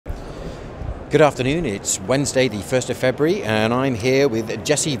Good afternoon, it's Wednesday the 1st of February and I'm here with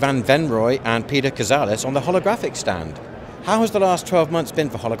Jesse van Venrooy and Peter Kazlas on the Holographix stand. How has the last 12 months been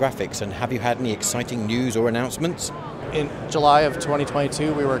for Holographix, and have you had any exciting news or announcements? In July of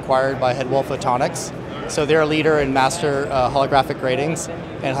 2022 we were acquired by Photonics, so they're a leader in master holographic gratings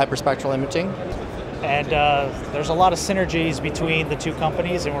and hyperspectral imaging. And there's a lot of synergies between the two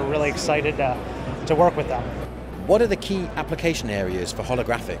companies, and we're really excited to work with them. What are the key application areas for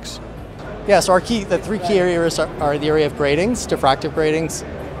Holographix? Yeah, so the three key areas are the area of gratings, diffractive gratings,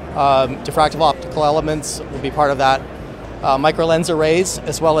 diffractive optical elements will be part of that, microlens arrays,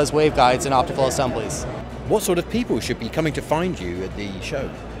 as well as waveguides and optical assemblies. What sort of people should be coming to find you at the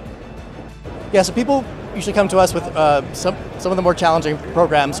show? Yeah, so people usually come to us with some of the more challenging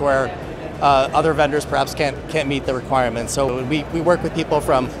programs where other vendors perhaps can't meet the requirements. So we work with people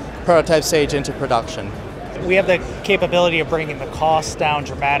from prototype stage into production. We have the capability of bringing the costs down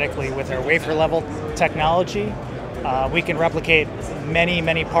dramatically with our wafer level technology. We can replicate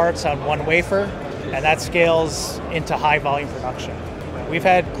many parts on one wafer, and that scales into high volume production. We've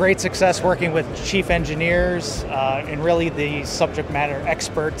had great success working with chief engineers and really the subject matter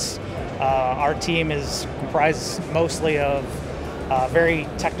experts. Our team is comprised mostly of very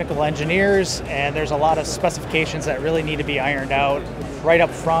technical engineers, and there's a lot of specifications that really need to be ironed out right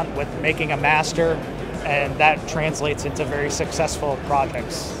up front with making a master, and that translates into very successful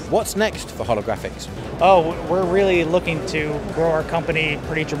projects. What's next for Holographix? Oh, we're really looking to grow our company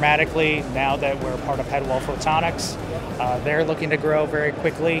pretty dramatically now that we're part of Photonics. They're looking to grow very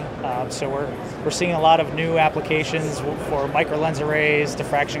quickly, so we're seeing a lot of new applications for microlens arrays,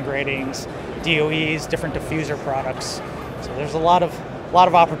 diffraction gratings, DOEs, different diffuser products. So there's a lot of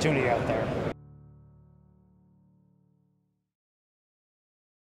opportunity out there.